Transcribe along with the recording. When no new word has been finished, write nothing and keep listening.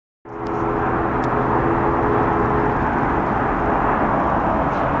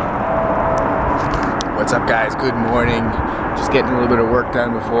What's up, guys? Good morning. Just getting a little bit of work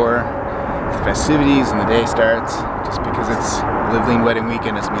done before the festivities and the day starts. Just because it's Live Lean Wedding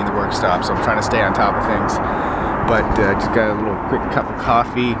weekend doesn't mean the work stops, so I'm trying to stay on top of things. But just got a little quick cup of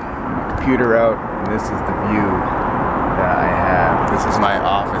coffee, my computer out, and this is the view that I have. This is my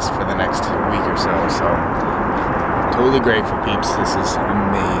office for the next week or so. So totally grateful, peeps. This is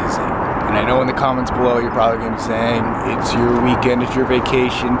amazing. And I know in the comments below you're probably going to be saying, it's your weekend, it's your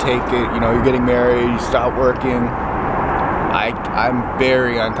vacation, take it, you know, you're getting married, you stop working. I'm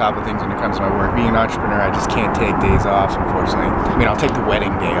very on top of things when it comes to my work. Being an entrepreneur, I just can't take days off, unfortunately. I mean, I'll take the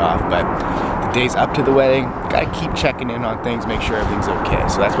wedding day off, but the days up to the wedding, gotta keep checking in on things, make sure everything's okay.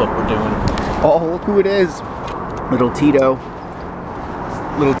 So that's what we're doing. Oh, look who it is. Little Tito.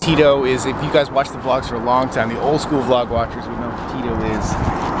 Little Tito is, if you guys watch the vlogs for a long time, the old school vlog watchers would know who Tito is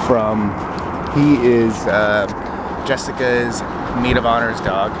from. He is Jessica's maid of honor's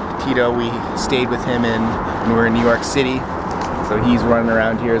dog. Tito, we stayed with him when we were in New York City. So he's running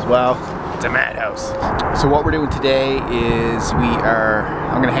around here as well. It's a madhouse. So what we're doing today is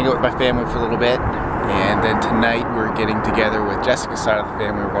I'm gonna hang out with my family for a little bit. And then tonight we're getting together with Jessica's side of the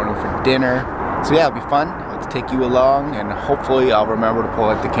family. We're going over for dinner. So yeah, it'll be fun. Let's take you along and hopefully I'll remember to pull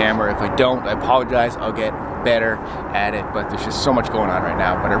out the camera. If I don't, I apologize. I'll get better at it, but there's just so much going on right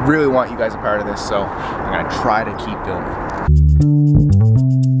now. But I really want you guys a part of this, so I'm gonna try to keep filming.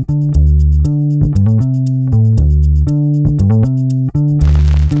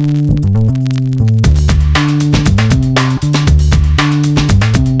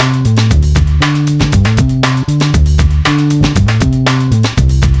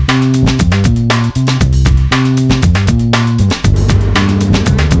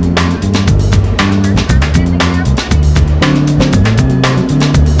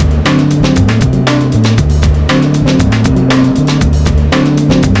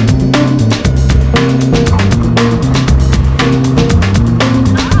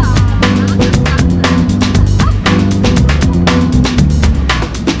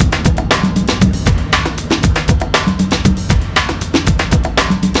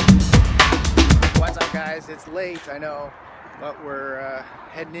 It's late, I know, but we're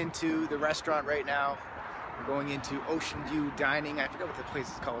heading into the restaurant right now. We're going into Ocean View Dining. I forget what the place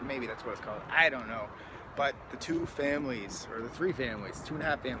is called. Maybe that's what it's called. I don't know. But the two families, or the three families,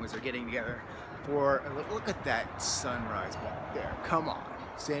 2.5 families are getting together for a look at that sunrise back there. Come on.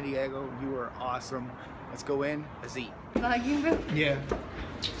 San Diego, you are awesome. Let's go in. Let's eat. Yeah.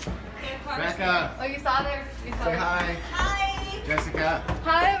 Becca. Oh, you saw there? Say hi. Hi. Jessica.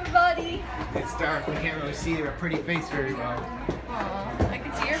 Hi, everybody. It's dark. We can't really see her pretty face very well. Aw, I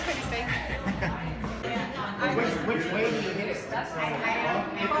can see your pretty face. Which way do you hit it? If it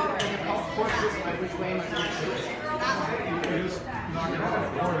course this way, which way do you hit it? You just knock it off.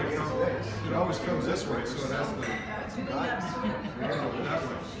 It always comes this way, so it has to guide. That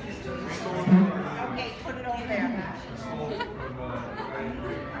way. Okay, put it over there.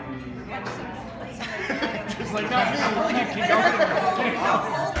 Just like that.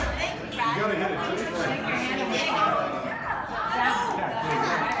 You gotta hit it just right.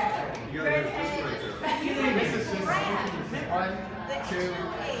 You gotta hit it just right there. This is just 1, 2,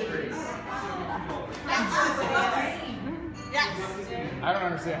 3. Yes. I don't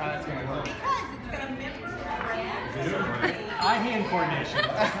understand how that's gonna work. Because it's gonna mirror. Eye hand coordination.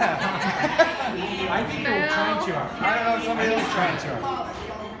 I think you're trying to. I don't know, somebody else trying to.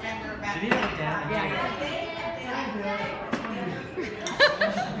 Did he look down? Yeah.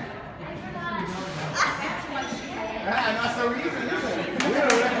 Not so easy, is it?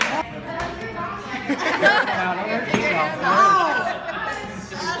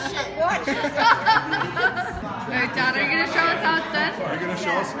 Alright, Dad, are you going to show us how it's done? Are you gonna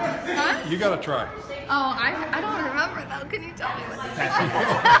show us? Huh? You gotta try. Oh, I don't remember though. Can you tell me what this is? I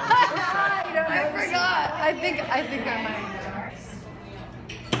forgot. I think I might.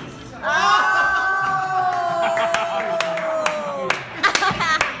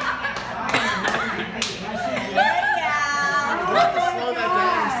 Slow that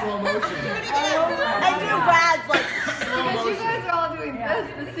down in slow motion. I do Brad's like Because you guys are all doing this,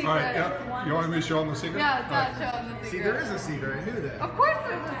 the secret. All right, yeah. You want me to show them the secret? Yeah, Dad, show them the secret. See, there is a secret. I knew that. Of course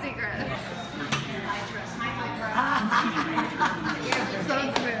there's a secret. So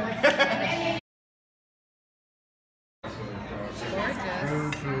smooth.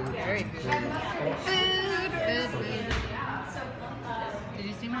 Gorgeous. Very food. Did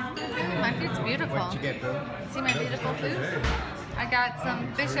you see my food? My food's beautiful. What'd you get, bro? See my beautiful food? I got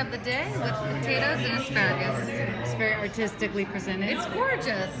some fish of the day with potatoes and asparagus. It's very artistically presented. It's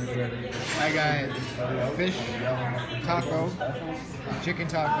gorgeous. I got fish taco, chicken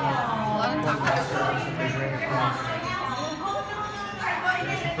taco. A lot of tacos.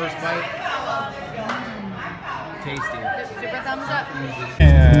 First bite. Tasty. Super thumbs up.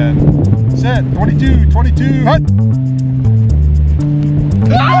 And set, 22, 22, hut!